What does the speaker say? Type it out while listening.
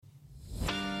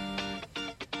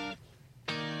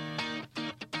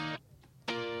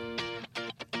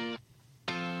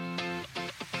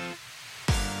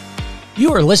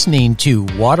You are listening to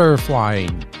Water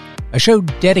Flying, a show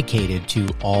dedicated to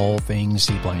all things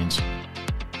seaplanes.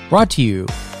 Brought to you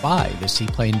by the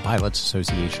Seaplane Pilots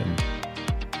Association.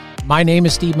 My name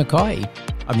is Steve McCoy.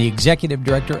 I'm the Executive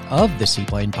Director of the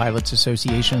Seaplane Pilots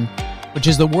Association, which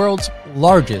is the world's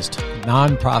largest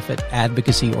nonprofit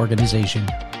advocacy organization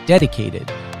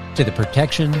dedicated to the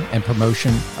protection and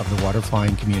promotion of the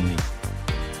waterflying community.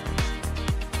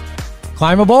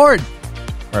 Climb aboard!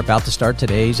 We're about to start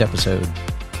today's episode.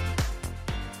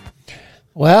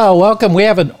 Well, welcome. We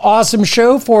have an awesome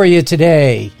show for you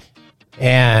today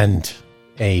and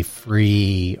a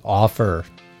free offer.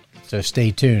 So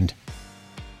stay tuned.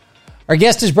 Our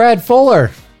guest is Brad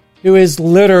Fuller, who is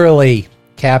literally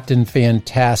Captain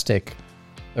Fantastic,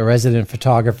 the resident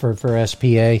photographer for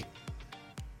SPA.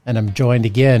 And I'm joined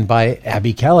again by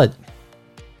Abby Kellett.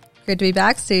 Good to be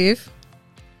back, Steve.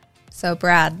 So,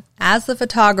 Brad, as the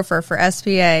photographer for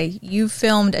SPA, you've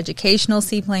filmed educational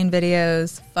seaplane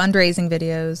videos, fundraising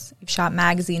videos, you've shot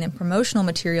magazine and promotional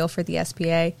material for the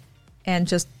SPA, and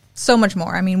just so much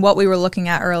more. I mean, what we were looking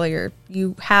at earlier,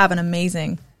 you have an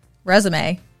amazing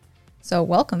resume. So,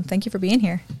 welcome. Thank you for being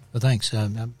here. Well, thanks.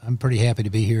 I'm pretty happy to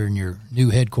be here in your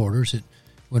new headquarters at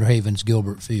Winter Haven's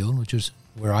Gilbert Field, which is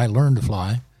where I learned to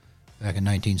fly back in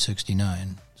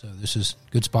 1969. So, this is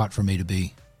a good spot for me to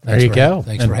be. There you go.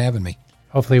 Thanks for having me.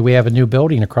 Hopefully we have a new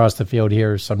building across the field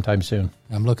here sometime soon.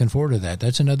 I'm looking forward to that.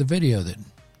 That's another video that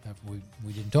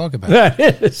we didn't talk about.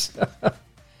 That is.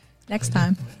 Next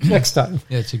time. Next time.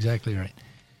 Yeah, that's exactly right.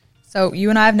 So you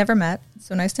and I have never met.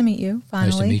 So nice to meet you, finally.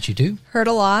 Nice to meet you, too. Heard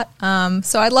a lot.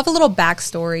 So I'd love a little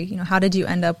backstory. You know, how did you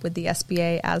end up with the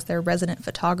SPA as their resident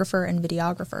photographer and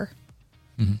videographer?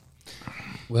 Mm-hmm.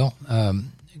 Well,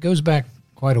 it goes back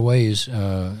quite a ways.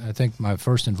 I think my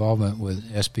first involvement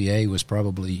with SPA was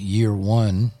probably year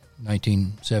one,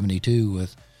 1972,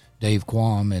 with Dave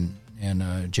Quam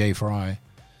and Jay Fry.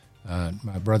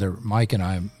 My brother Mike and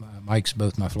I, Mike's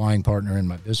both my flying partner and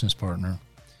my business partner.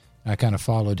 I kind of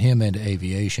followed him into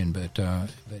aviation, but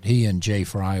he and Jay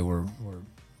Fry were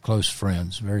close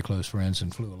friends, very close friends,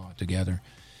 and flew a lot together.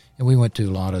 And we went to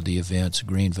a lot of the events,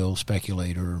 Greenville,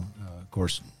 Speculator, of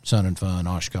course, Sun and Fun,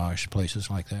 Oshkosh, places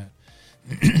like that.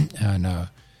 And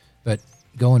but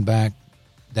going back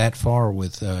that far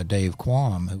with Dave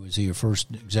Quam, who was the first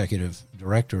executive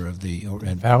director of the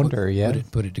and founder,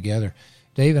 put it together.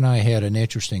 Dave and I had an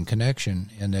interesting connection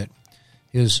in that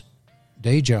his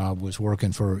day job was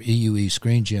working for EUE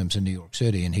Screen Gems in New York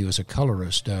City, and he was a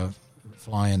colorist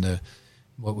flying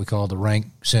what we call the rank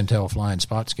Centel flying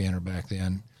spot scanner back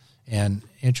then. And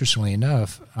interestingly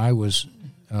enough, I was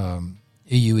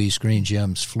EUE Screen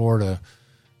Gems Florida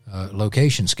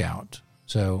location scout.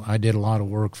 So I did a lot of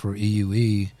work for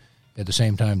EUE at the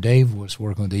same time Dave was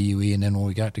working with EUE, and then when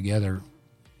we got together,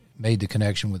 made the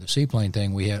connection with the seaplane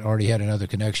thing, we had already had another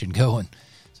connection going.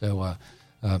 So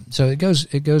so it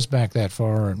goes back that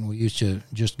far, and we used to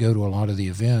just go to a lot of the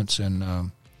events,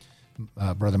 and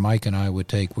Brother Mike and I we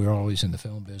were always in the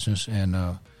film business and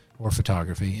or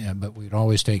photography, but we'd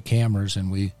always take cameras, and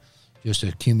we just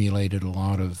accumulated a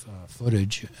lot of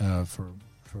footage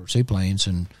for seaplanes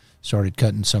and started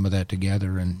cutting some of that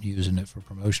together and using it for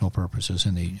promotional purposes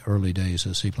in the early days of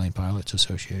the Seaplane Pilots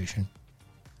Association.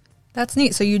 That's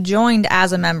neat. So you joined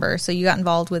as a member. So you got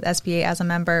involved with SPA as a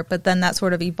member, but then that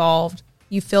sort of evolved.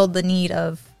 You filled the need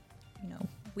of,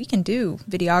 we can do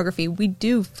videography. We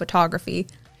do photography.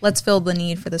 Let's fill the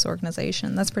need for this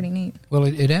organization. That's pretty neat. Well,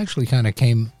 it actually kind of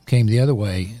came the other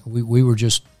way. We were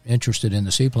just interested in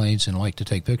the seaplanes and liked to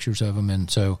take pictures of them, and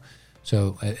so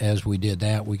as we did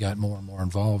that, we got more and more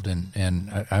involved,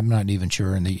 and I'm not even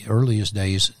sure in the earliest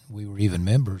days we were even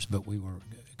members, but we were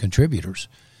contributors.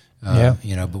 But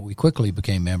we quickly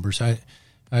became members.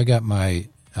 I got my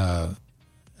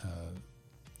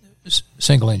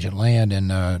single engine land in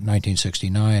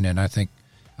 1969, and I think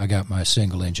I got my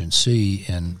single engine C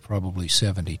in probably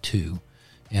 72,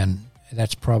 and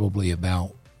that's probably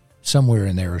about somewhere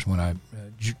in there is when I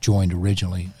joined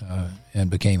originally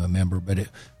and became a member, but it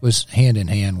was hand in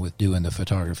hand with doing the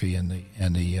photography and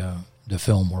the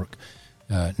film work.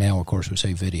 Now, of course, we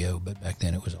say video, but back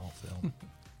then it was all film.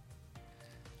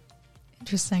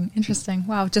 Interesting.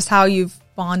 Wow, just how you've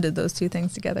bonded those two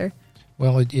things together.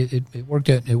 Well, it worked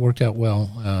out. It worked out well.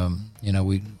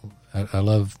 I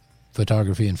love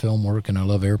photography and film work, and I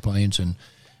love airplanes and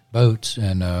boats,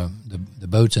 and the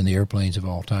boats and the airplanes have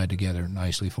all tied together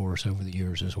nicely for us over the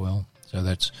years as well. So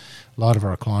that's a lot of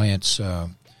our clients.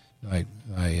 My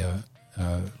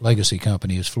legacy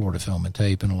company is Florida Film and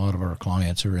Tape, and a lot of our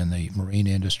clients are in the marine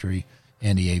industry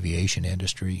and the aviation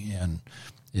industry, and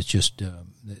it's just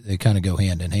they kind of go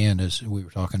hand in hand. As we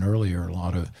were talking earlier, a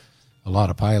lot of a lot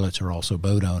of pilots are also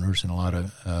boat owners, and a lot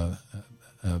of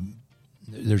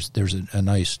there's a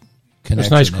nice connection.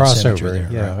 There's nice and symmetry crossover.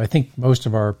 there, Yeah, right? I think most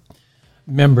of our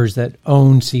members that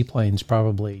own seaplanes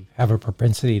probably have a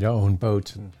propensity to own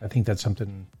boats, and I think that's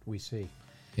something we see.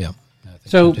 Yeah. I think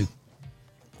So, too.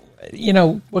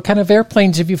 What kind of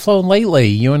airplanes have you flown lately?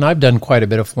 You and I've done quite a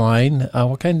bit of flying.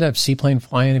 What kind of seaplane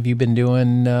flying have you been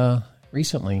doing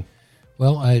recently?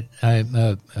 Well, I'm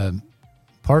a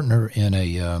partner in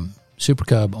a Super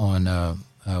Cub on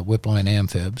Whipline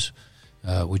Amphibs,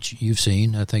 which you've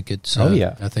seen. I think it's. Oh,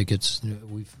 yeah. I think it's.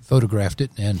 We've photographed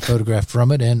it and photographed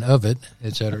from it and of it,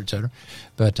 et cetera, et cetera.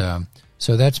 But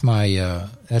so that's my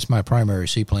primary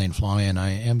seaplane flying. I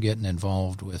am getting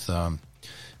involved with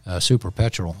Super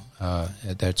Petrol.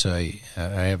 That's I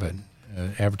have an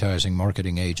advertising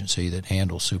marketing agency that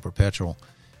handles Super Petrol,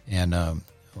 and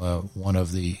one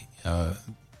of the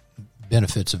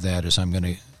benefits of that is I'm going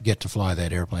to get to fly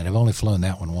that airplane. I've only flown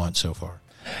that one once so far.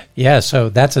 Yeah, so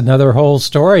that's another whole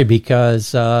story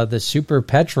because the Super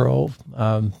Petrol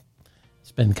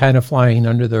it's been kind of flying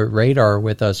under the radar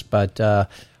with us, but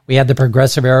we had the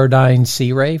Progressive Aerodyne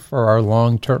Sea Ray for our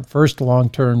first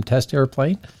long-term test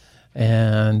airplane,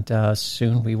 and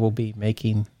soon we will be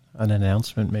making an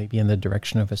announcement maybe in the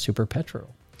direction of a Super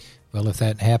Petrol. Well, if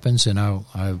that happens, then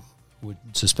I would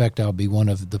suspect I'll be one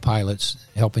of the pilots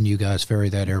helping you guys ferry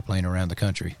that airplane around the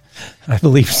country. I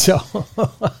believe so.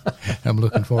 I'm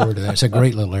looking forward to that. It's a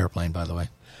great little airplane, by the way.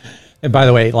 And by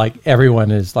the way, like everyone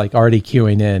is like already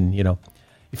queuing in,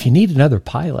 if you need another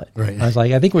pilot. Right. I was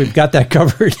like, I think we've got that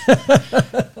covered.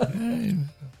 I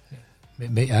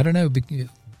don't know. Be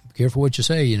careful what you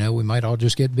say. We might all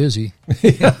just get busy.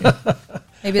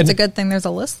 Maybe it's a good thing there's a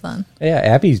list then. Yeah,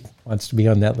 Abby wants to be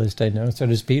on that list, I know. So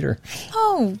does Peter.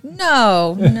 Oh,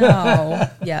 no.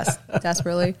 Yes,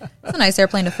 desperately. It's a nice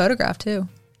airplane to photograph, too.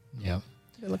 Yeah.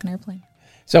 Good looking airplane.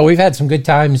 So we've had some good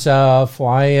times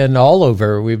flying all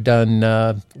over. We've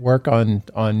done work on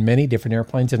many different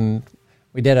airplanes, and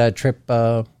we did a trip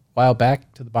a while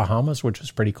back to the Bahamas, which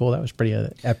was pretty cool. That was pretty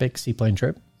epic seaplane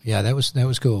trip. Yeah, that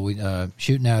was cool. We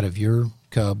shooting out of your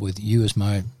Cub with you as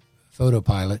my photo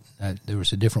pilot. There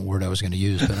was a different word I was going to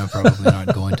use, but I'm probably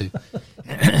not going to.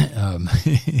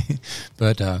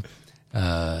 But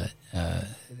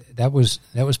that was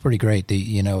pretty great.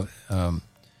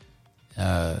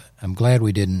 I'm glad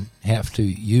we didn't have to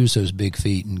use those big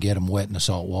feet and get them wet in the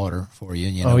salt water for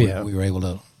you. We were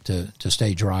able to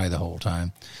stay dry the whole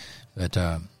time. But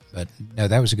no,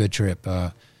 that was a good trip.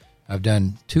 I've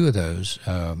done two of those.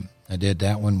 I did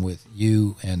that one with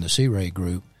you and the Sea Ray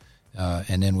group,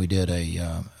 and then we did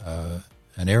an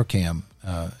AirCam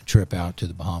trip out to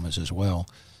the Bahamas as well.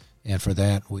 And for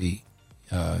that, we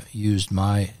used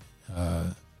my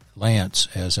Lance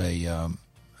as a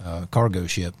cargo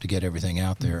ship to get everything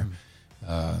out there.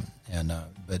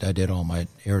 But I did all my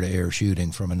air-to-air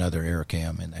shooting from another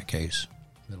AirCam in that case.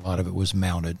 A lot of it was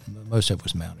mounted. Most of it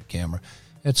was mounted camera.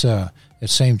 That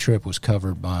same trip was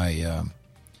covered by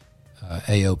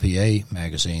AOPA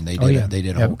magazine. They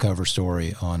did a whole cover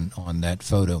story on that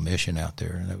photo mission out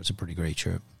there, and that was a pretty great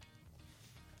trip.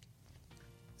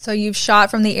 So you've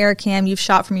shot from the AirCam, you've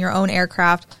shot from your own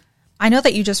aircraft. I know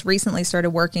that you just recently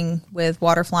started working with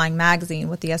Waterflying Magazine,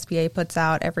 what the SPA puts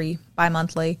out every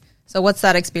bi-monthly. So what's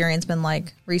that experience been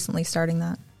like recently starting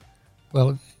that?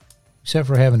 Well, except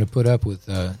for having to put up with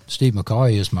Steve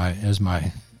McCoy as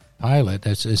my pilot,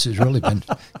 it's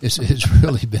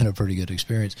really been a pretty good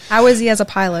experience. How is he as a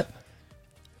pilot?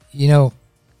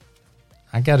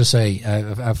 I got to say,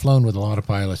 I've flown with a lot of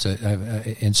pilots,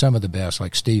 and some of the best,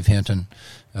 like Steve Hinton,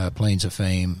 Planes of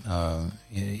Fame.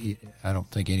 I don't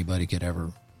think anybody could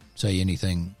ever say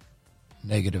anything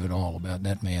negative at all about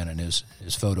that man and his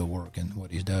photo work and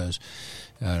what he does.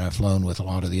 And I've flown with a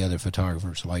lot of the other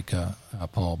photographers like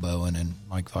Paul Bowen and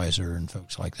Mike Weiser and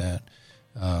folks like that.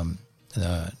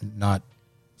 Not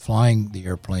flying the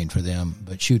airplane for them,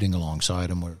 but shooting alongside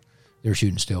them where they're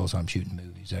shooting stills, I'm shooting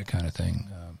movies, that kind of thing.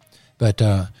 But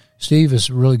Steve is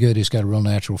really good. He's got a real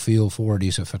natural feel for it.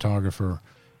 He's a photographer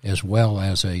as well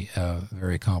as a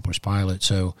very accomplished pilot.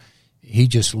 So he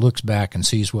just looks back and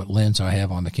sees what lens I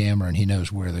have on the camera, and he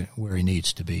knows where he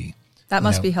needs to be. That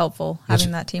must be helpful,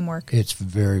 having that teamwork. It's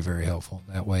very, very helpful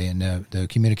that way. And the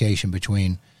communication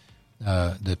between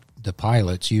the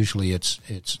pilots, usually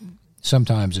it's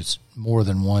sometimes it's more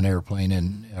than one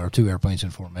airplane or two airplanes in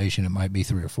formation. It might be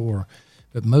three or four,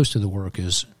 but most of the work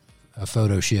is a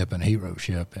photo ship and a hero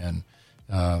ship. And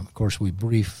of course, we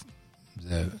brief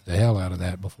the hell out of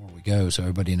that before we go, so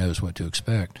everybody knows what to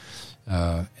expect.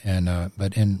 But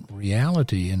in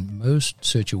reality, in most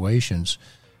situations,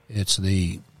 it's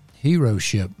the hero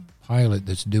ship pilot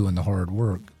that's doing the hard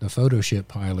work. The photoship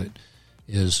pilot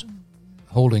is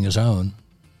holding his own,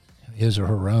 his or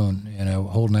her own,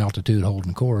 holding altitude,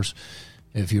 holding course,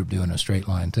 if you're doing a straight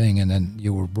line thing, and then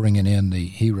you were bringing in the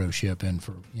hero ship in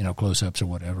for, close-ups or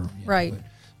whatever. Right.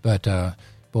 But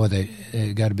boy,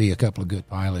 they got to be a couple of good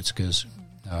pilots, because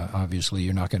obviously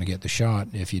you're not going to get the shot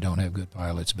if you don't have good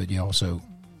pilots, but you also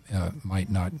might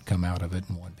not come out of it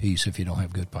in one piece if you don't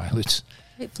have good pilots.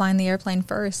 Right, flying the airplane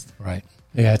first. Right.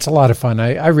 Yeah, it's a lot of fun.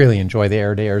 I really enjoy the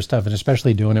air-to-air stuff, and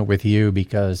especially doing it with you,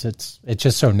 because it's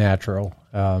just so natural.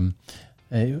 I'm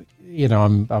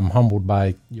humbled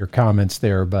by your comments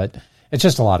there, but it's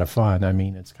just a lot of fun. I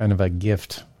mean, it's kind of a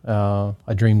gift, a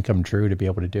dream come true to be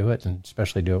able to do it, and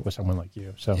especially do it with someone like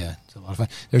you. So yeah, it's a lot of fun.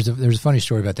 There's a funny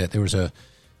story about that. There was a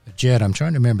jet. I'm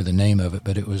trying to remember the name of it,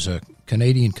 but it was a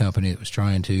Canadian company that was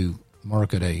trying to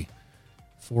market a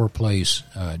 4-place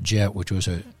jet, which was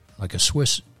like a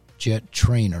Swiss jet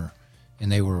trainer,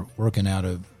 and they were working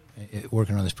on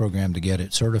this program to get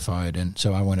it certified. And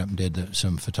so I went up and did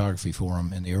some photography for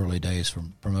them in the early days,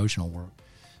 from promotional work,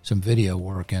 some video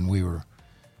work, and we were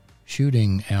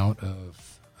shooting out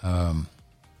of I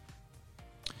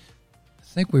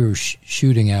think we were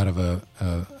shooting out of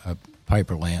a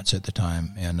Piper Lance at the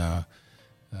time, and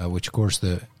which of course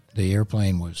the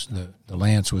airplane was, the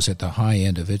Lance was at the high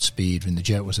end of its speed and the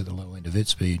jet was at the low end of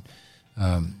its speed.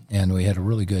 And we had a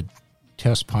really good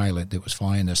test pilot that was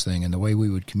flying this thing, and the way we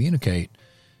would communicate,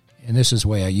 and this is the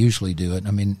way I usually do it.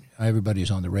 I mean, everybody's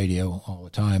on the radio all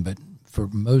the time, but for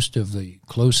most of the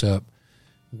close-up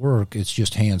work, it's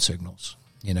just hand signals.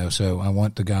 So I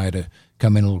want the guy to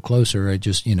come in a little closer. I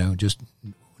just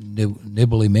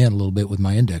nibble him in a little bit with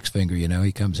my index finger.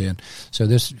 He comes in. So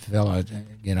this fella,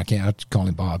 again, I'll call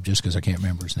him Bob just because I can't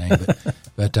remember his name,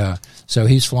 but so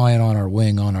he's flying on our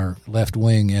wing, on our left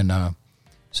wing, and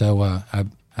so I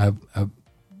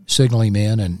signal him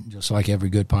in, and just like every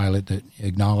good pilot that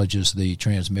acknowledges the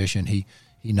transmission, he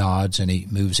nods and he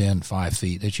moves in 5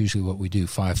 feet. That's usually what we do,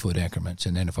 5-foot increments,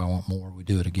 and then if I want more, we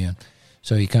do it again.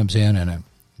 So he comes in, and I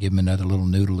give him another little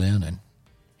noodle in, and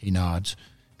he nods,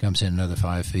 comes in another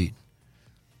 5 feet.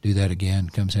 Do that again,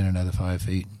 comes in another 5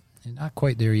 feet. And not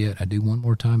quite there yet. I do one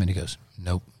more time, and he goes,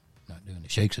 nope, not doing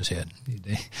it. Shakes his head.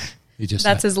 He just,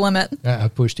 that's his limit. I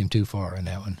pushed him too far in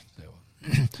that one. So.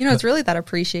 It's really that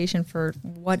appreciation for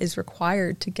what is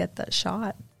required to get that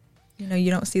shot.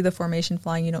 You don't see the formation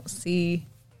flying. You don't see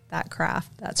that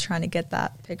craft that's trying to get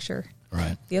that picture.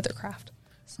 Right. The other craft.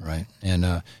 So. Right. And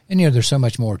there's so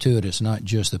much more to it. It's not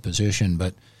just the position,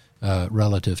 but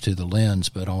relative to the lens,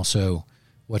 but also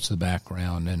what's the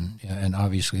background, and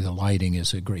obviously the lighting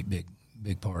is a great big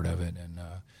part of it,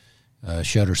 and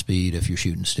shutter speed if you're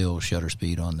shooting still, shutter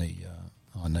speed on the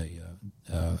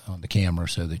camera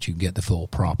so that you get the full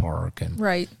prop arc, and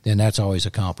right. Then that's always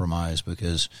a compromise,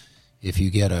 because if you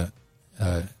get a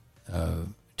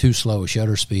too slow a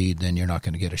shutter speed, then you're not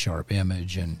going to get a sharp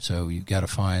image, and so you've got to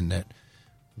find that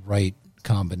right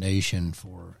combination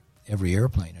for every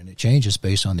airplane, and it changes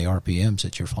based on the RPMs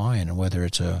that you're flying, and whether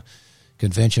it's a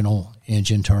conventional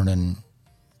engine turning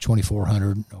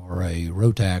 2,400 or a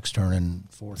Rotax turning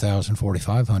 4,000,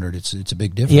 4,500, it's a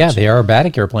big difference. Yeah, the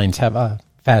aerobatic airplanes have a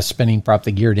fast spinning prop,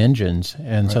 the geared engines,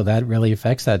 and right. So that really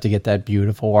affects that to get that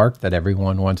beautiful arc that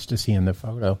everyone wants to see in the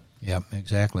photo. Yeah,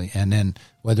 exactly. And then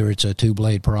whether it's a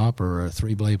 2-blade prop or a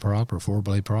 3-blade prop or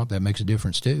 4-blade prop, that makes a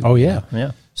difference too. Oh yeah,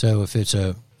 yeah. So if it's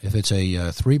a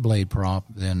 3-blade prop,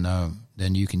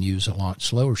 then you can use a lot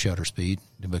slower shutter speed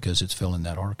because it's filling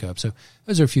that arc up. So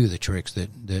those are a few of the tricks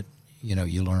that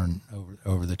you learn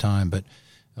over the time. But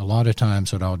a lot of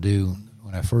times what I'll do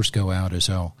when I first go out is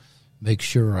I'll make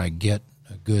sure I get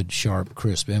a good, sharp,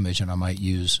 crisp image, and I might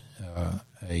use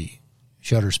a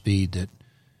shutter speed that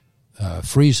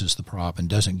freezes the prop and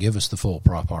doesn't give us the full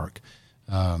prop arc.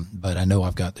 But I know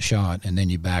I've got the shot, and then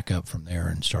you back up from there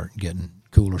and start getting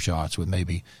cooler shots with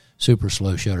maybe super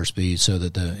slow shutter speed, so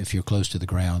that if you're close to the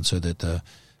ground, so that the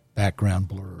background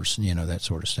blurs, that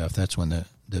sort of stuff. That's when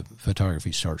the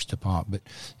photography starts to pop. But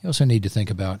you also need to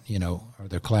think about, are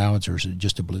there clouds, or is it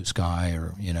just a blue sky,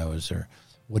 or,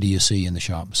 what do you see in the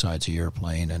shot besides the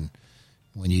airplane? And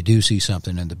when you do see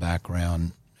something in the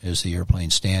background, is the airplane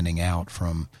standing out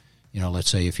from, let's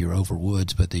say if you're over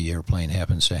woods, but the airplane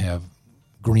happens to have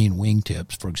green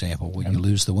wingtips, for example, you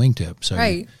lose the wingtip. So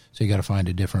right. So you got to find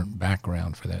a different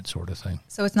background for that sort of thing.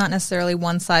 So it's not necessarily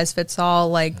one size fits all.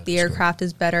 Like the aircraft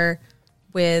is better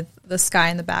with the sky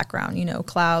in the background,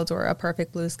 clouds or a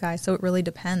perfect blue sky. So it really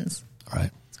depends.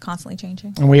 Right. It's constantly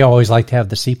changing. And we always like to have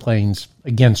the seaplanes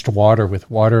against water,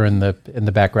 with water in the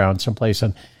background someplace.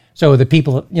 And so the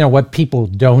people, what people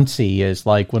don't see is,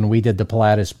 like when we did the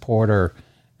Pilatus Porter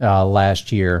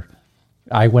last year.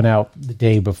 I went out the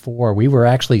day before. We were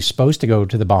actually supposed to go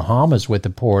to the Bahamas with the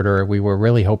Porter. We were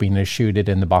really hoping to shoot it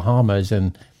in the Bahamas,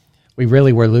 and we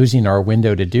really were losing our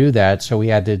window to do that, so we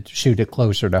had to shoot it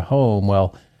closer to home.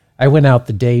 Well, I went out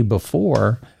the day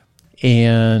before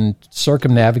and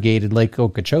circumnavigated Lake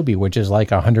Okeechobee, which is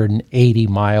like a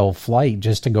 180-mile flight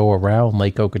just to go around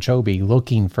Lake Okeechobee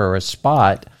looking for a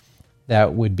spot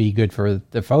that would be good for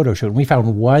the photo shoot. And we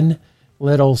found one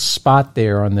little spot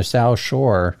there on the South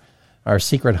Shore, our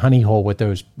secret honey hole with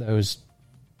those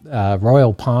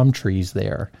royal palm trees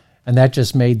there. And that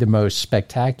just made the most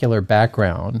spectacular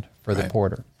background for the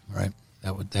Porter. Right.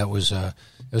 That was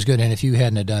good. And if you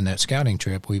hadn't have done that scouting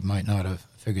trip, we might not have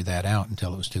figured that out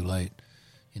until it was too late.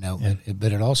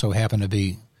 But it also happened to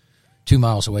be 2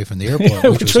 miles away from the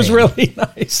airport, which was really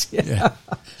nice. Yeah.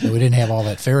 So we didn't have all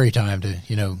that ferry time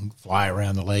to, fly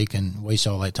around the lake and waste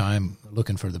all that time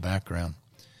looking for the background.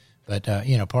 But,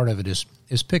 part of it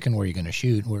is picking where you're going to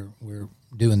shoot. We're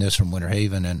doing this from Winter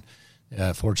Haven,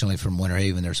 and fortunately from Winter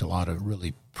Haven, there's a lot of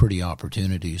really pretty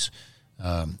opportunities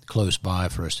close by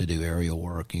for us to do aerial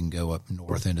work. You can go up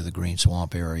north into the Green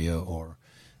Swamp area or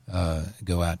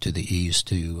go out to the east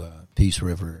to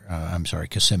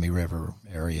Kissimmee River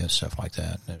area, stuff like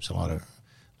that. There's a lot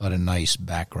of nice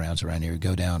backgrounds around here.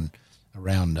 Go down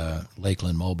around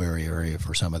Lakeland, Mulberry area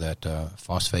for some of that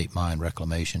phosphate mine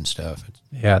reclamation stuff.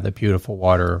 Yeah, the beautiful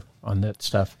water on that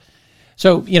stuff.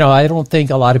 So, I don't think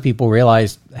a lot of people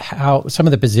realize how some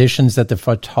of the positions that the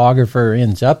photographer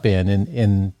ends up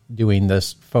in doing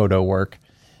this photo work.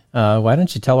 Why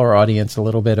don't you tell our audience a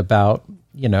little bit about,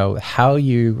 how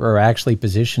you are actually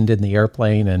positioned in the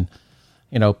airplane and,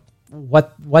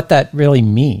 what that really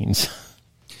means?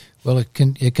 Well, it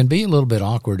can be a little bit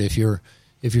awkward if you're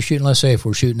shooting. Let's say if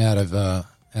we're shooting out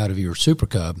of your Super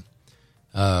Cub,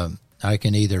 I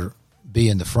can either be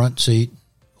in the front seat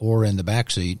or in the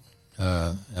back seat.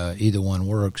 Either one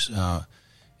works.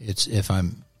 It's if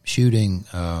I'm shooting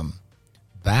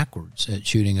backwards,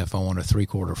 if I want a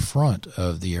 3/4 front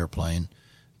of the airplane,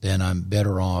 then I'm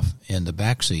better off in the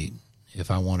back seat.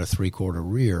 If I want a 3/4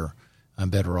 rear, I'm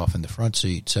better off in the front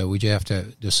seat. So we have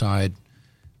to decide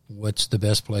what's the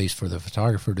best place for the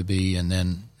photographer to be. And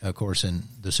then, of course, in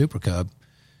the Super Cub,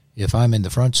 if I'm in the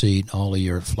front seat, all of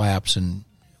your flaps and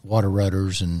water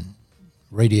rudders and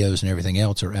radios and everything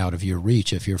else are out of your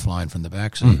reach if you're flying from the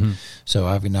back seat. Mm-hmm. So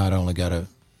I've not only got to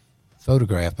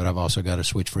photograph, but I've also got to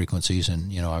switch frequencies,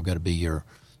 and I've got to be your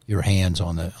hands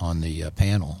on the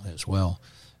panel as well.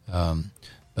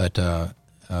 But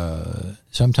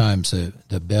sometimes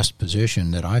the best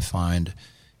position that I find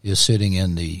is sitting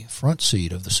in the front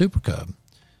seat of the Super Cub,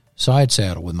 side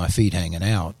saddle with my feet hanging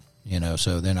out.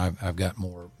 So then I've got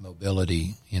more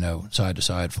mobility, side to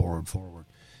side, forward.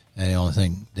 And the only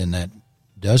thing then that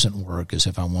doesn't work is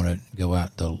if I want to go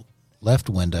out the left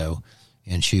window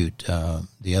and shoot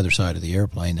the other side of the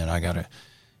airplane, then I got to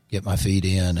get my feet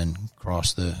in and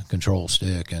cross the control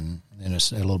stick, and then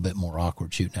it's a little bit more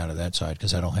awkward shooting out of that side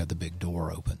because I don't have the big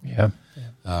door open. Yeah.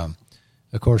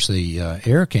 Of course, the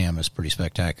air cam is pretty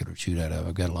spectacular to shoot out of.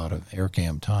 I've got a lot of air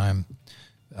cam time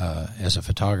as a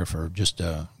photographer. Just,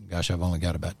 I've only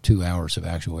got about 2 hours of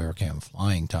actual air cam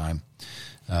flying time.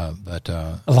 But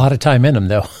a lot of time in them,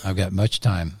 though. I've got much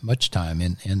time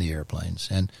in the airplanes.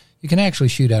 And you can actually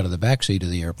shoot out of the back seat of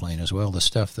the airplane as well. The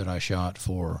stuff that I shot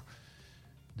for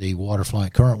the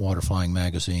current water flying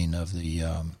magazine of the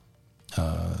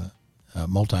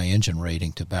multi-engine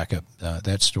rating to back up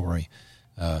that story,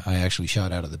 I actually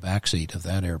shot out of the back seat of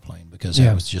that airplane because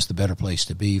that was just the better place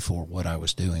to be for what I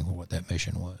was doing, for what that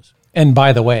mission was. And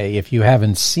by the way, if you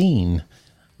haven't seen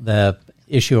the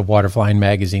issue of Water Flying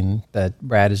magazine that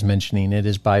Brad is mentioning, it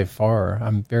is by far,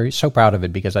 I'm so proud of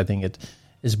it because I think it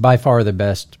is by far the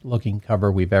best looking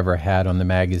cover we've ever had on the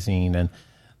magazine. And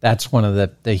that's one of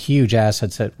the huge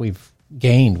assets that we've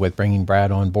gained with bringing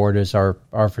Brad on board as our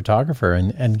photographer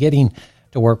and getting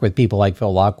to work with people like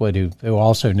Phil Lockwood, who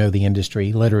also know the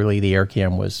industry. Literally, the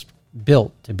AirCam was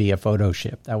built to be a photo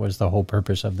ship. That was the whole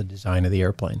purpose of the design of the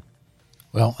airplane.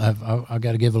 Well, I've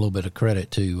got to give a little bit of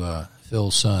credit to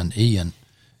Phil's son, Ian.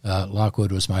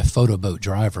 Lockwood was my photo boat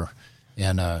driver,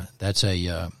 and that's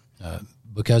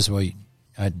because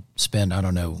I'd spend,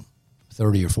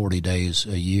 30 or 40 days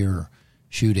a year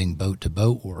shooting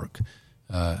boat-to-boat work.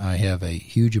 I have a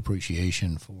huge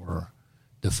appreciation for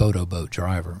the photo boat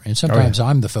driver, and sometimes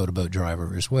I'm the photo boat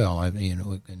driver as well.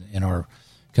 In our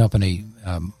company,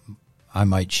 I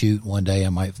might shoot one day, I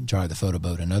might drive the photo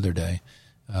boat another day,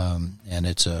 and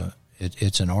it's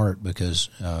an art because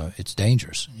it's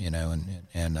dangerous,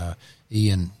 and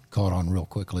Ian caught on real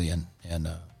quickly and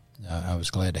I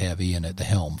was glad to have Ian at the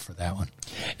helm for that one.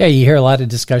 Yeah, you hear a lot of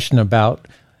discussion about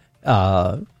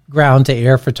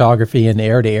ground-to-air photography and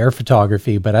air-to-air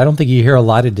photography, but I don't think you hear a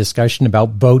lot of discussion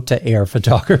about boat-to-air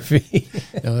photography.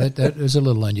 No, that is a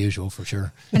little unusual for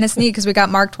sure. And it's neat because we got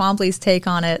Mark Twombly's take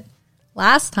on it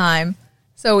last time,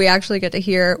 so we actually get to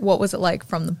hear what was it like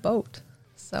from the boat.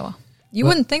 So you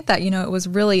wouldn't think that, it was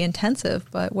really intensive,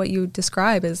 but what you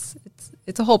describe is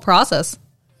it's a whole process.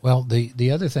 Well,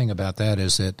 the other thing about that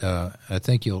is that I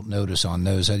think you'll notice on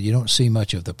those that you don't see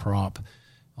much of the prop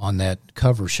on that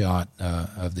cover shot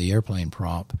of the airplane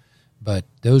prop, but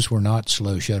those were not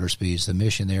slow shutter speeds. The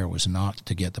mission there was not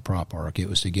to get the prop arc. It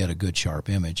was to get a good, sharp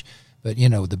image. But,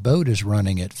 the boat is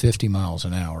running at 50 miles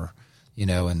an hour,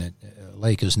 and the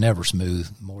lake is never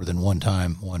smooth more than one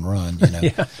run,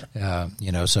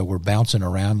 Yeah. So we're bouncing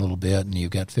around a little bit, and you've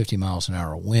got 50 miles an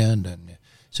hour wind. And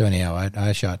so anyhow, I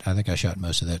think I shot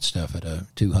most of that stuff at a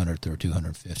 200th or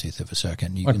 250th of a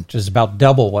second. Which is about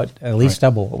double at least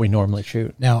double what we normally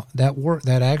shoot. Now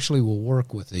that actually will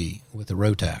work with the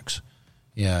Rotax,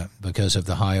 yeah, because of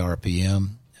the high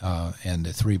RPM and the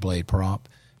 3-blade prop.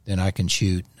 Then I can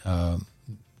shoot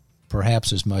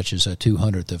perhaps as much as a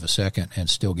 200th of a second and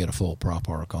still get a full prop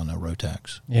arc on the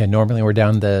Rotax. Yeah, normally we're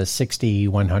down the 60,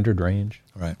 100 range.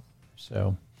 Right.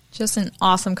 So just an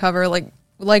awesome cover, like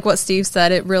what Steve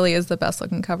said, it really is the best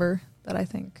looking cover that I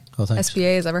think SPA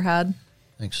has ever had.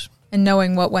 Thanks. And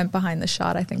knowing what went behind the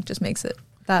shot, I think just makes it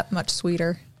that much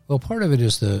sweeter. Well, part of it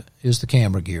is the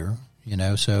camera gear,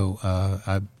 So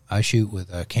I shoot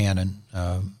with a Canon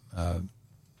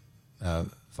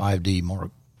 5D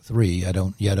Mark III. I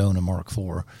don't yet own a Mark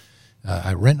IV.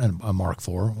 I rent a Mark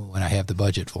IV when I have the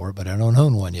budget for it, but I don't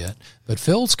own one yet. But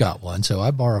Phil's got one, so I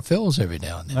borrow Phil's every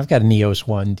now and then. I've got an EOS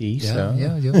 1D. Yeah.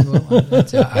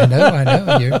 I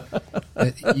know.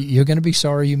 You're going to be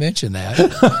sorry you mentioned that.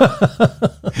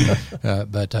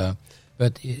 But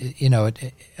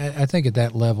I think at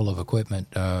that level of equipment,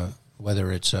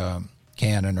 whether it's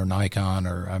Canon or Nikon,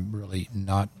 or I'm really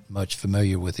not much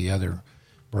familiar with the other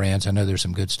brands. I know there's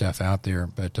some good stuff out there,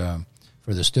 but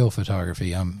for the still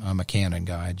photography, I'm a Canon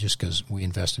guy just because we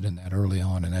invested in that early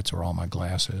on, and that's where all my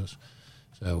glass is.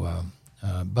 So,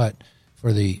 but for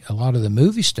a lot of the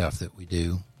movie stuff that we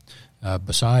do,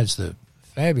 besides the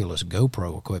fabulous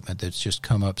GoPro equipment that's just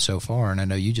come up so far, and I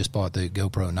know you just bought the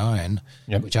GoPro 9,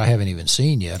 yep, which I haven't even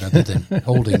seen yet, other than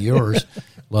holding yours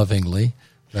lovingly.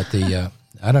 But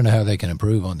I don't know how they can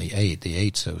improve on the 8.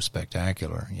 The 8's so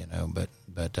spectacular,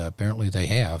 but apparently they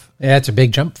have. Yeah, it's a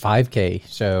big jump, 5K.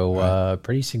 So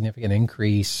pretty significant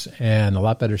increase and a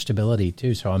lot better stability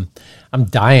too. So I'm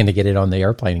dying to get it on the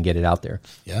airplane and get it out there.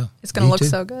 Yeah, it's going to look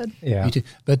so good. Yeah, me too.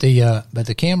 But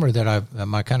the camera that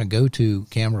my kind of go-to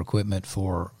camera equipment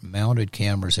for mounted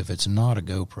cameras, if it's not a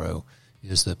GoPro,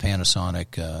 is the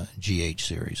Panasonic GH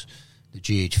series. The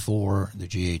GH4, the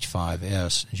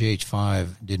GH5S. GH5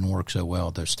 didn't work so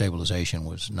well. The stabilization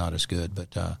was not as good,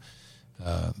 but the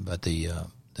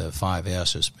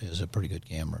 5S is a pretty good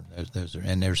camera.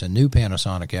 And there's a new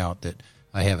Panasonic out that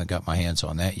I haven't got my hands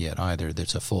on that yet either.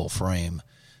 That's a full frame.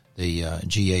 The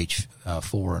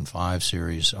GH4 and 5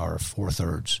 series are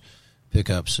 4/3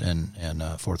 pickups and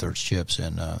 4/3 chips,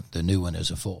 and the new one is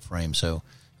a full frame. So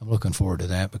I'm looking forward to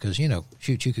that because you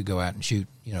could go out and shoot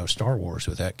Star Wars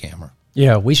with that camera.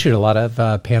 Yeah, we shoot a lot of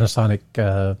Panasonic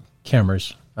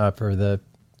cameras for the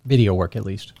video work, at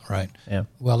least. Right. Yeah.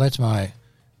 Well, that's my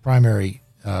primary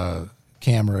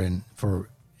camera, and for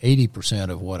 80%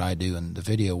 of what I do in the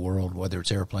video world, whether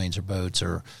it's airplanes or boats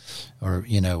or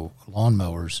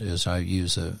lawnmowers, is I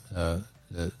use the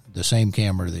same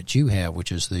camera that you have,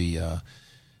 which is the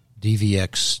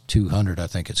DVX 200, I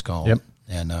think it's called. Yep.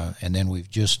 And then we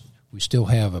still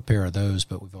have a pair of those,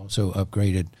 but we've also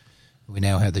upgraded. We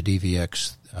now have the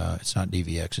DVX. It's not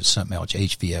DVX. It's something else,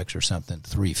 HVX or something,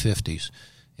 350s.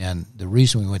 And the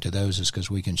reason we went to those is because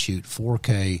we can shoot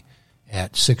 4K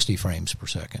at 60 frames per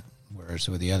second, whereas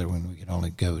with the other one we could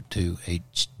only go to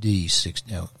HD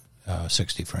 60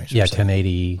 frames per second.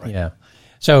 1080. Right. Yeah.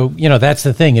 So, that's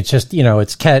the thing. It's just,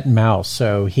 it's cat and mouse.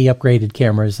 So he upgraded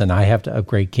cameras and I have to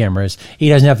upgrade cameras. He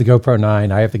doesn't have the GoPro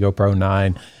 9. I have the GoPro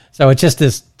 9. So it's just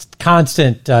this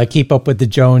constant keep up with the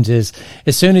Joneses.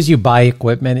 As soon as you buy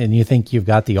equipment and you think you've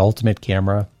got the ultimate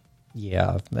camera,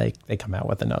 yeah, they come out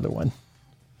with another one.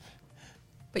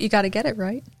 But you got to get it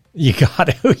right. You got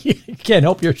to. You can't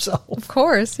help yourself. Of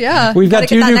course, yeah. We've got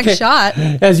 2 get new that next shot.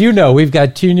 As you know, we've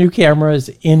got 2 new cameras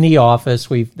in the office.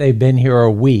 They've been here a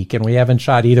week, and we haven't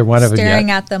shot either one of them yet. Staring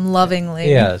at them lovingly.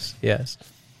 Yes.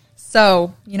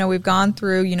 So, we've gone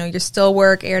through, your still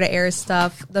work, air-to-air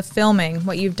stuff, the filming,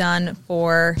 what you've done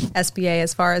for SBA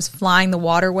as far as flying the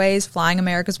waterways, flying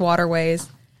America's waterways,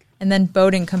 and then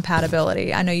boating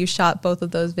compatibility. I know you shot both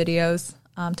of those videos.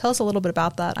 Tell us a little bit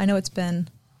about that. I know it's been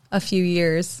a few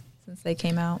years since they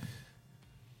came out.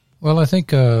 Well, I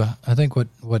think what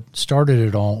started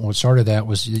it all, what started that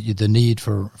was the need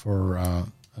for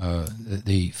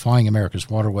the Flying America's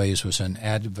Waterways was an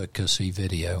advocacy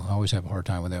video. I always have a hard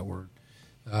time with that word,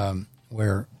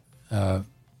 where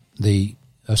the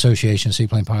association,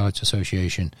 Seaplane Pilots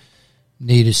Association,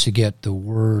 needed to get the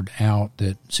word out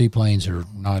that seaplanes are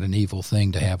not an evil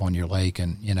thing to have on your lake,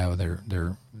 and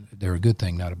they're a good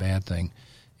thing, not a bad thing.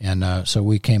 And so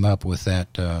we came up with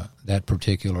that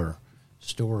particular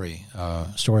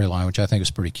storyline, which I think is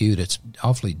pretty cute. It's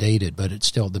awfully dated, but it's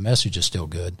still, the message is still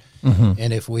good. Mm-hmm.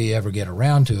 And if we ever get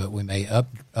around to it, we may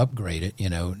upgrade it.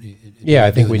 I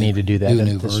think we need to do that. Do a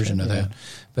new version of that.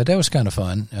 But that was kind of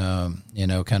fun.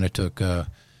 Kind of took a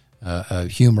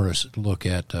humorous look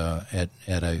at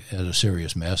a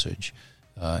serious message,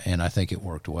 and I think it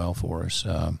worked well for us.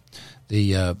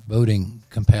 The boating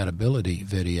compatibility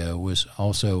video was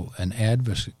also an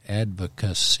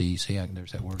advocacy. See,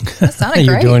 there's that word. That sounded great.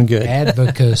 You're doing good.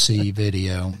 Advocacy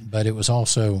video, but it was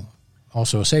also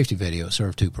a safety video. It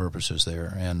served two purposes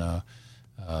there, and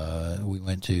we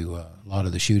went to a lot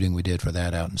of the shooting we did for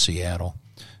that out in Seattle.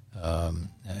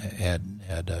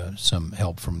 Had some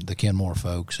help from the Kenmore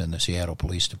folks and the Seattle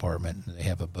Police Department. They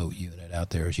have a boat unit out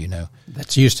there, as you know,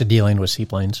 that's used to dealing with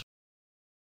seaplanes.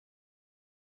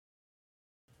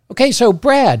 Okay, so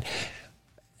Brad,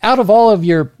 out of all of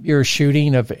your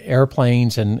shooting of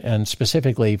airplanes and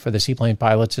specifically for the Seaplane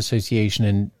Pilots Association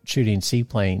and shooting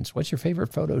seaplanes, what's your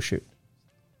favorite photo shoot?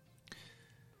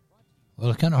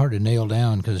 Well, it's kind of hard to nail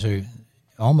down because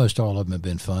almost all of them have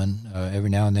been fun. Every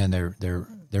now and then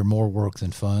they're more work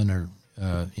than fun, or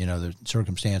the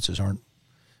circumstances aren't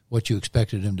what you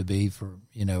expected them to be for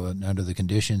under the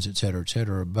conditions, et cetera, et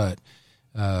cetera. But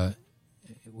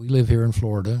we live here in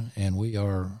Florida, and we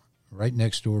are right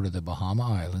next door to the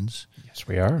Bahama Islands. Yes,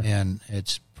 we are. And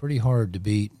it's pretty hard to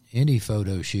beat any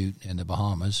photo shoot in the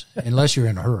Bahamas, unless you're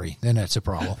in a hurry. Then that's a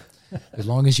problem. As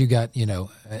long as you got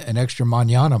an extra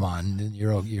mañana man, then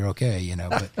you're okay.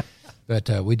 But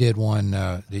we did one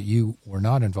that you were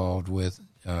not involved with,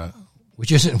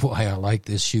 which isn't why I like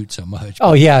this shoot so much.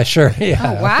 Oh yeah, sure, yeah.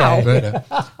 Oh, wow. Okay.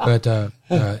 But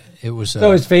it was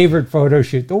so his favorite photo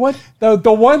shoot. The one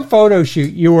photo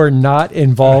shoot you were not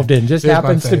involved in just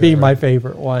happens to be my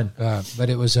favorite one. But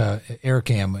it was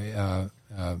AirCam.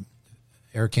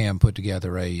 AirCam put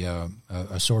together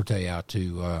a sortie out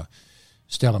to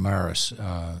Stella Maris,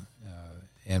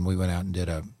 and we went out and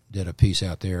did a piece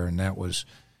out there, and that was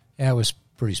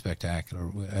pretty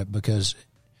spectacular because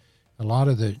a lot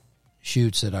of the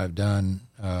shoots that I've done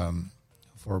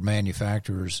for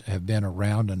manufacturers have been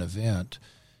around an event,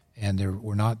 and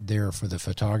we're not there for the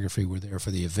photography, we're there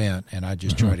for the event, and I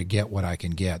just try to get what I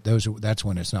can get. That's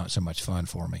when it's not so much fun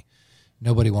for me.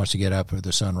 Nobody wants to get up with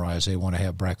the sunrise. They want to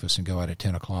have breakfast and go out at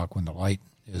 10 o'clock when the light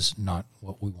is not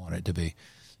what we want it to be.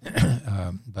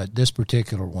 But this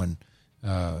particular one,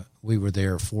 we were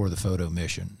there for the photo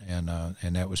mission, and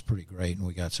that was pretty great, and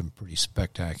we got some pretty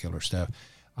spectacular stuff.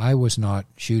 I was not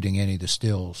shooting any of the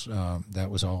stills. That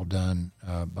was all done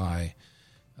by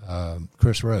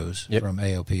Chris Rose from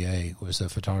AOPA was the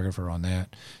photographer on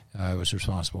that. I was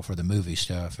responsible for the movie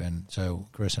stuff, and so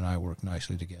Chris and I worked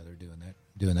nicely together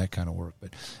doing that kind of work.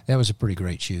 But that was a pretty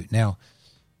great shoot. Now,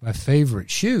 my favorite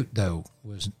shoot, though,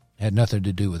 had nothing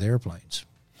to do with airplanes.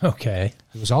 Okay.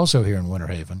 It was also here in Winter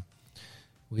Haven.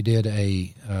 We did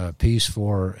a piece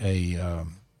for a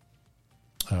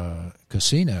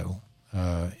casino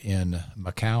in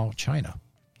Macau, China.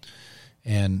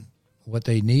 And what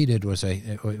they needed was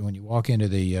when you walk into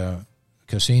the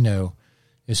casino,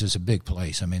 this is a big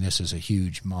place. I mean, this is a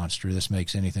huge monster. This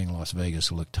makes anything in Las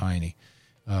Vegas look tiny.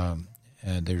 And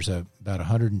there's about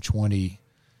 120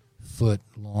 foot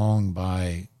long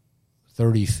by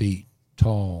 30 feet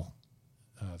tall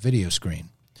video screen.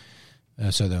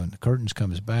 So then when the curtains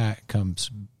come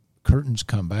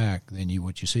back, then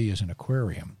what you see is an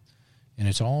aquarium. And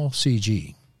it's all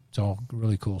CG. It's all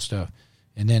really cool stuff.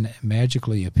 And then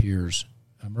magically appears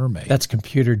a mermaid. That's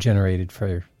computer generated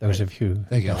for those of you.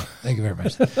 Thank you. Thank you very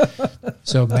much.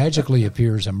 So magically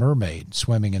appears a mermaid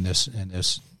swimming in this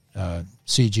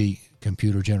CG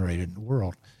computer generated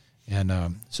world.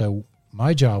 And so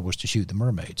my job was to shoot the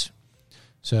mermaids.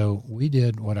 So we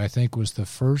did what I think was the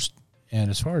first, and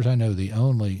as far as I know, the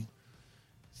only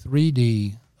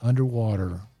 3D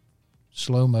underwater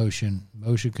slow motion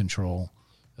control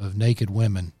of naked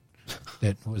women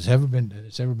that's ever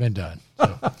been done.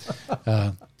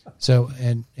 So,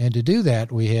 and to do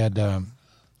that, we had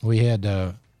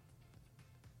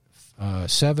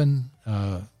 7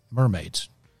 mermaids.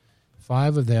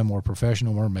 5 of them were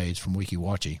professional mermaids from Weeki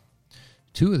Wachee.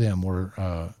 2 of them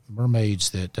were mermaids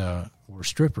that were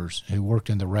strippers who worked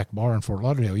in the Rec Bar in Fort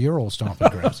Lauderdale, your old stomping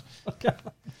grounds. Okay.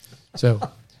 So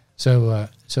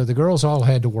the girls all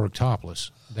had to work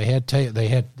topless. They had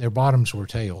their bottoms were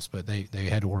tails, but they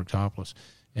had to work topless,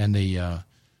 and the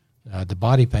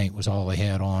body paint was all they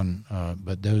had on.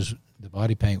 But the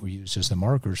body paint were used as the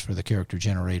markers for the character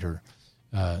generator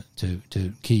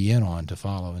to key in on, to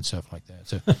follow and stuff like that.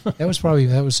 So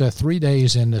that was 3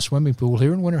 days in the swimming pool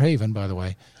here in Winter Haven, by the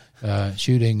way,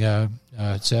 shooting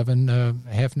 7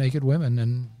 half naked women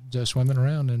and just swimming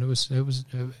around, and it was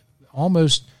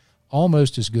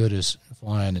almost as good as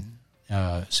flying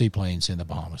seaplanes in the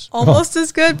Bahamas. Almost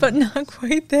as good, but not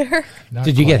quite there.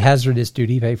 Did you get hazardous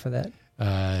duty pay for that?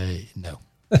 No.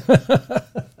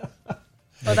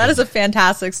 Oh, that is a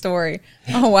fantastic story.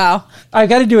 Oh, wow. I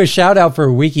got to do a shout out for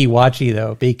Weeki Wachee,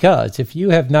 though, because if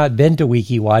you have not been to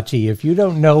Weeki Wachee, if you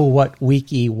don't know what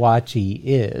Weeki Wachee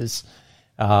is,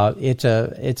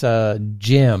 it's a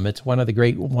gym. It's one of the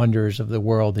great wonders of the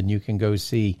world, and you can go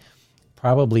see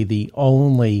probably the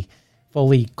only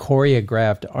fully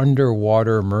choreographed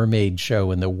underwater mermaid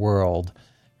show in the world.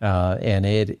 And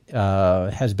it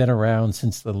has been around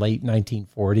since the late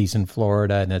 1940s in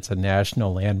Florida, and it's a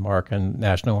national landmark and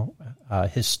national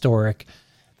historic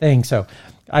thing. So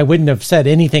I wouldn't have said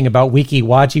anything about Weeki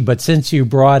Wachee, but since you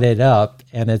brought it up,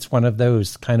 and it's one of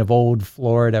those kind of old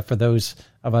Florida, for those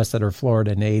of us that are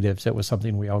Florida natives, it was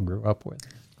something we all grew up with.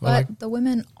 But the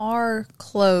women are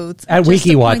clothed. At Just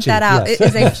Weeki to point Wachee, that out. yes. It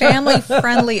is a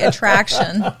family-friendly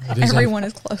attraction. Everyone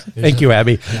is clothed. Thank you,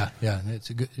 Abby. Yeah,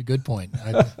 it's a good point.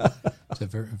 It's a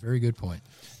very, very good point.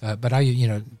 But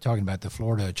talking about the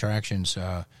Florida attractions,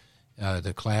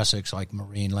 the classics like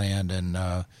Marineland and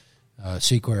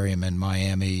Seaquarium in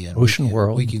Miami and Ocean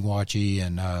World, Weeki Wachee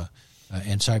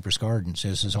and Cypress Gardens.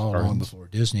 This is all long before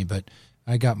Disney, but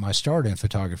I got my start in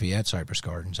photography at Cypress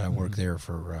Gardens. I worked there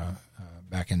for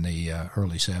back in the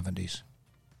early 70s.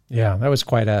 Yeah, that was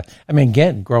quite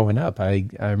again, growing up, I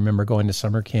remember going to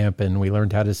summer camp, and we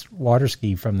learned how to water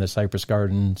ski from the Cypress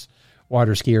Gardens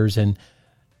water skiers. And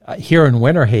here in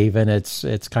Winter Haven,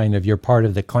 it's kind of, you're part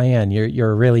of the clan.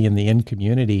 You're really in the in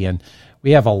community, and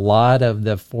we have a lot of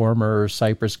the former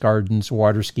Cypress Gardens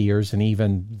water skiers and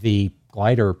even the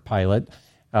glider pilot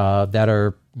that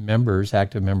are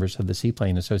active members of the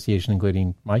Seaplane Association,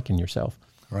 including Mike and yourself.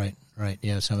 Right.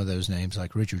 Yeah, some of those names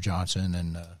like Richard Johnson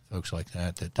and folks like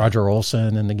that. Roger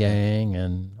Olson and the gang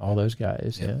and all those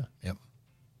guys. Yep.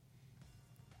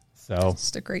 So it's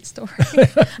just a great story. I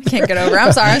can't get over it.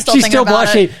 I'm sorry. I'm still she's thinking still about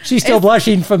blushing. it. She's still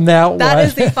blushing from that one. That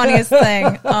is the funniest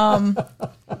thing.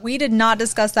 We did not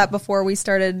discuss that before we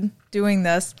started doing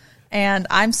this. And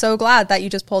I'm so glad that you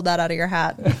just pulled that out of your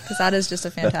hat, because that is just a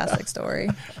fantastic story.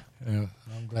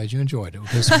 I'm glad you enjoyed it,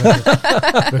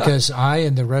 because I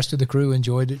and the rest of the crew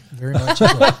enjoyed it very much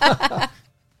as well.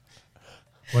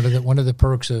 One of the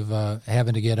perks of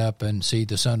having to get up and see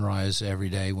the sunrise every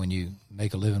day when you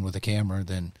make a living with a camera,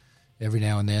 then every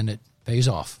now and then it pays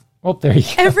off. Oh, there you go.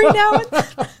 Every now and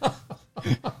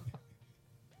then.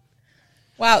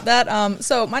 Wow, that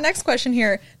so my next question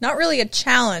here, not really a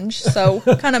challenge, so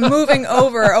kind of moving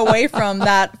away from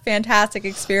that fantastic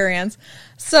experience.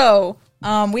 So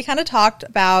we kind of talked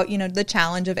about, the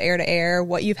challenge of air to air,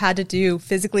 what you've had to do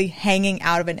physically hanging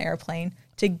out of an airplane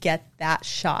to get that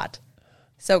shot.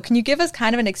 So can you give us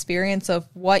kind of an experience of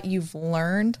what you've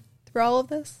learned through all of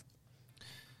this?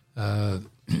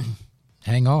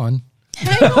 Hang on.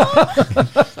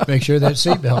 Make sure that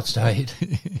seatbelt's tight.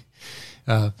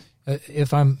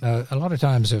 If I'm a lot of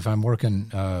times, if I'm working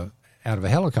out of a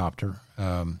helicopter,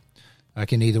 I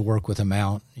can either work with a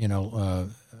mount,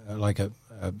 like a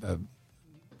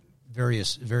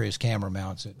various camera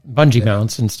mounts, bungee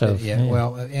mounts and stuff. Yeah,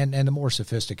 well, and the more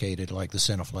sophisticated, like the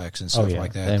Cineflex and stuff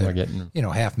like that. Then we're getting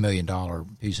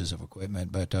 $500,000 pieces of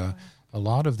equipment. But a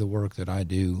lot of the work that I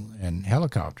do in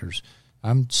helicopters,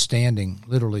 I'm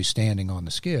literally standing on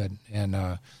the skid,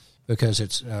 and because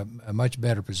it's a much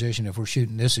better position if we're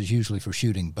shooting. This is usually for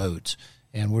shooting boats,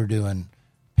 and we're doing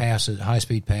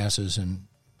high-speed passes and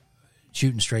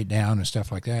shooting straight down and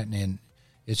stuff like that, and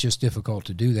it's just difficult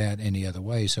to do that any other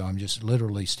way. So I'm just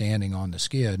literally standing on the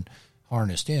skid,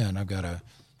 harnessed in. I've got a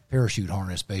parachute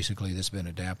harness basically that's been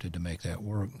adapted to make that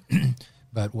work.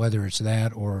 But whether it's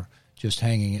that or just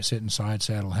sitting side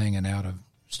saddle, hanging out of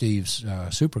Steve's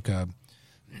Super Cub,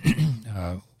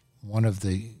 one of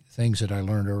the things that I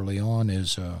learned early on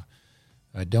is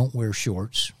I don't wear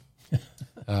shorts.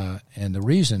 And the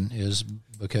reason is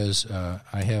because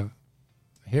I have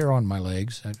hair on my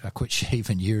legs. I quit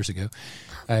shaving years ago.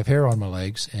 I have hair on my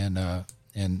legs, and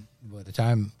by the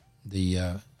time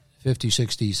the 50,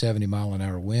 60, 70 mile an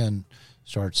hour wind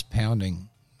starts pounding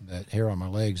that hair on my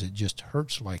legs, it just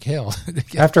hurts like hell.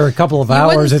 After a couple of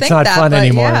hours, it's not fun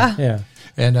anymore. Yeah.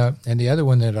 And the other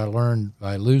one that I learned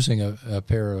by losing a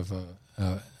pair of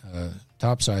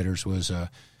topsiders was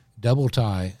double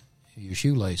tie your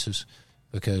shoelaces,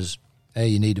 because A,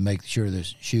 you need to make sure the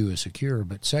shoe is secure,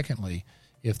 but secondly,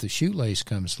 if the shoelace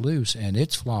comes loose and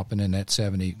it's flopping in that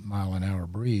 70 mile an hour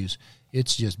breeze,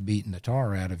 it's just beating the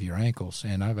tar out of your ankles.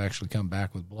 And I've actually come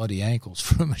back with bloody ankles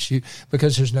from a shoe,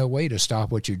 because there's no way to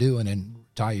stop what you're doing and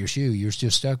tie your shoe. You're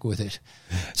just stuck with it.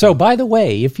 So, by the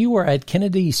way, if you were at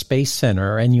Kennedy Space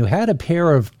Center and you had a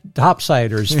pair of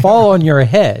topsiders fall on your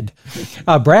head,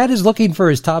 Brad is looking for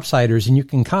his topsiders, and you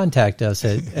can contact us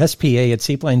at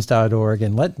spa@seaplanes.org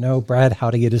and let know Brad how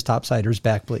to get his topsiders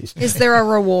back, please. Is there a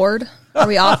reward? Are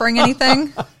we offering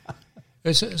anything?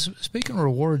 Speaking of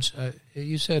rewards,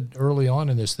 you said early on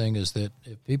in this thing is that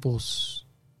if people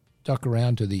stuck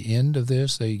around to the end of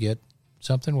this, they get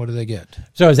something. What do they get?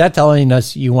 So is that telling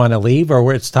us you want to leave,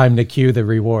 or it's time to cue the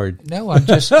reward? No, I'm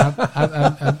just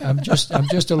I'm just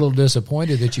a little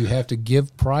disappointed that you have to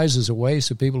give prizes away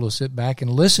so people will sit back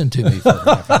and listen to me for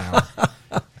half an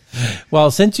hour. Well,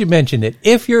 since you mentioned it,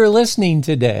 if you're listening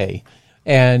today,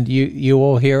 and you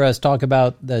will hear us talk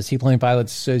about the Seaplane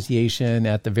Pilots Association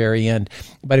at the very end.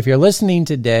 But if you're listening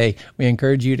today, we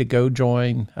encourage you to go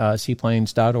join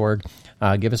seaplanes.org.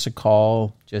 Give us a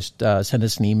call. Just send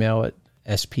us an email at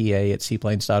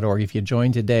spa@seaplanes.org. If you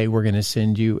join today, we're going to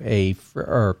send you if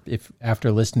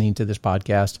after listening to this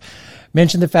podcast,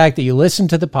 mention the fact that you listen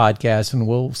to the podcast, and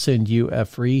we'll send you a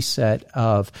free set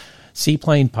of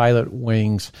Seaplane Pilot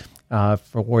wings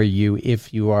for you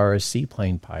if you are a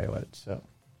seaplane pilot. So,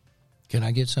 can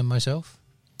I get some myself?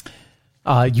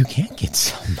 You can get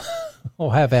some. We'll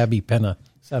have Abby Penna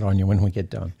set on you when we get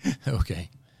done. Okay.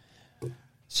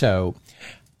 So,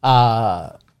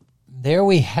 there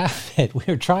we have it.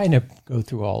 We're trying to go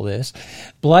through all this.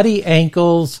 Bloody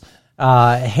ankles,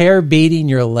 hair beating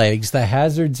your legs, the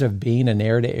hazards of being an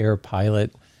air-to-air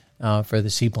pilot for the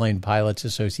Seaplane Pilots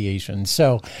Association.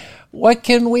 So, what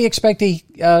can we expect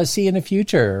to see in the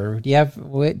future?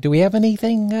 Do we have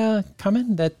anything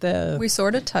coming that we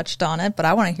sort of touched on it, but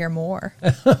I want to hear more.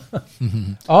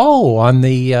 Oh, on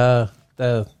the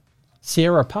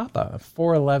Sierra Papa,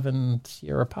 411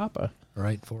 Sierra Papa.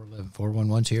 Right,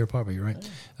 411 Sierra Papa. You're right.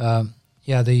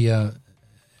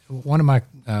 One of my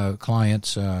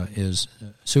clients is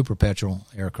Super Petrel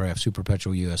Aircraft, Super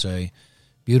Petrel USA.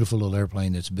 Beautiful little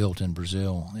airplane that's built in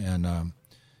Brazil, and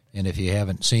if you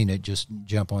haven't seen it, just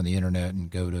jump on the internet and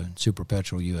go to Super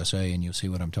Petrel USA, and you'll see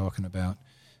what I'm talking about.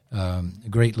 A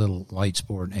great little light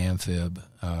sport amphib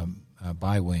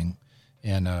bi-wing,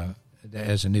 and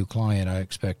as a new client, I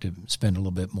expect to spend a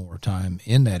little bit more time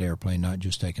in that airplane, not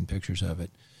just taking pictures of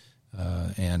it,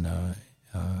 and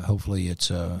hopefully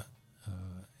it's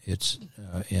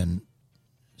in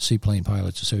Seaplane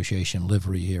Pilots Association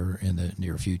livery here in the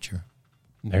near future.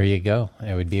 There you go.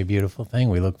 It would be a beautiful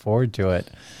thing. We look forward to it.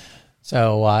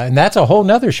 So, and that's a whole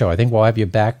nother show. I think we'll have you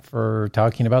back for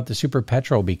talking about the Super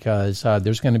Petrel, because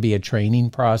there's going to be a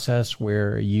training process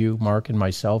where you, Mark, and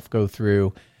myself go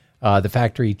through the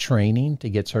factory training to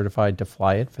get certified to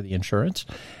fly it for the insurance.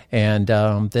 And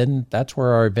then that's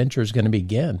where our adventure is going to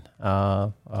begin.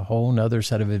 A whole nother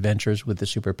set of adventures with the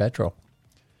Super Petrel.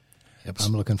 Yep,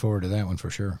 I'm looking forward to that one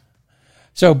for sure.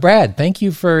 So, Brad, thank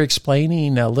you for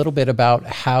explaining a little bit about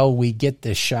how we get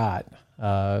this shot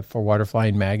for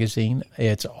Waterflying Magazine.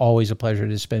 It's always a pleasure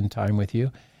to spend time with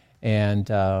you,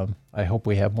 and I hope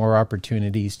we have more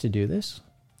opportunities to do this.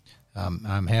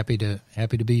 I'm happy to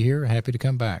be here, happy to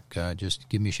come back. Just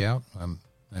give me a shout. I'm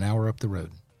an hour up the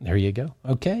road. There you go.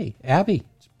 Okay, Abby,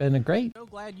 it's been a great. So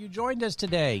glad you joined us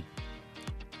today.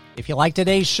 If you like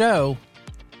today's show,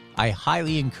 I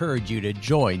highly encourage you to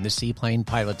join the Seaplane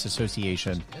Pilots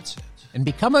Association and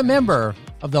become a member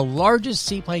of the largest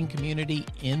seaplane community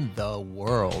in the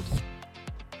world.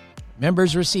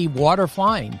 Members receive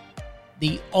Waterflying,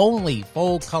 the only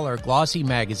full-color glossy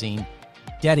magazine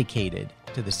dedicated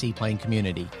to the seaplane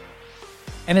community.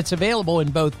 And it's available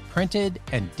in both printed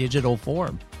and digital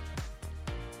form.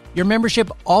 Your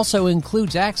membership also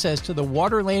includes access to the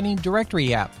Water Landing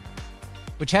Directory app,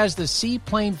 which has the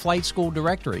Seaplane Flight School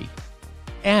directory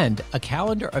and a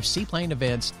calendar of seaplane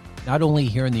events not only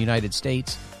here in the United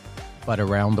States, but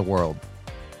around the world.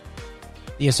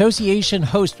 The association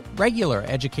hosts regular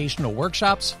educational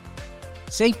workshops,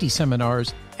 safety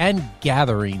seminars, and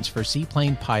gatherings for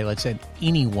seaplane pilots and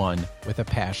anyone with a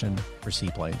passion for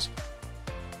seaplanes.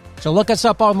 So look us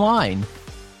up online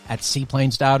at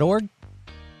seaplanes.org,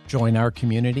 join our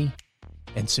community,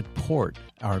 and support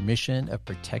our mission of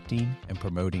protecting and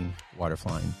promoting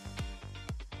waterflying.